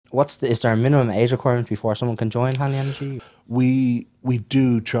Is there a minimum age requirement before someone can join Hanley Energy? We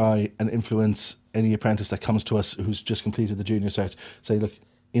do try and influence any apprentice that comes to us who's just completed the junior cert. Say, look,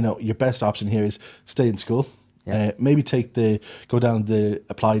 your best option here is stay in school. Yeah. Maybe go down the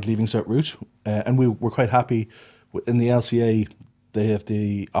applied leaving cert route, and we're quite happy in the LCA. They have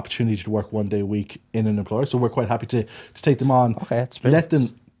the opportunity to work 1 day a week in an employer, so we're quite happy to take them on. Okay, that's let brilliant.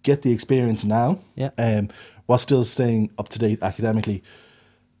 them get the experience now, Yeah. while still staying up to date academically.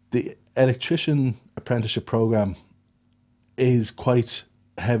 The electrician apprenticeship program is quite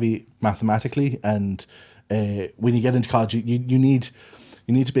heavy mathematically, and when you get into college, you need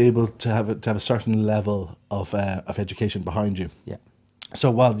to be able to have a certain level of education behind you. Yeah. So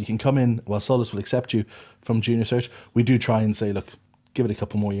while you can come in, while Solus will accept you from junior cert, we do try and say, look, give it a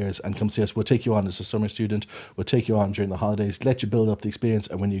couple more years and come see us. We'll take you on as a summer student. We'll take you on during the holidays, let you build up the experience,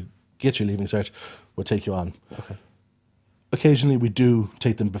 and when you get your leaving cert, we'll take you on. Okay. Occasionally, we do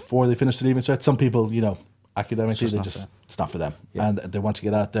take them before they finish the leaving cert. Some people, academically, It's just not for them. it's not for them, Yeah. and they want to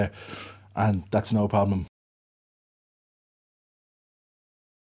get out there, and that's no problem.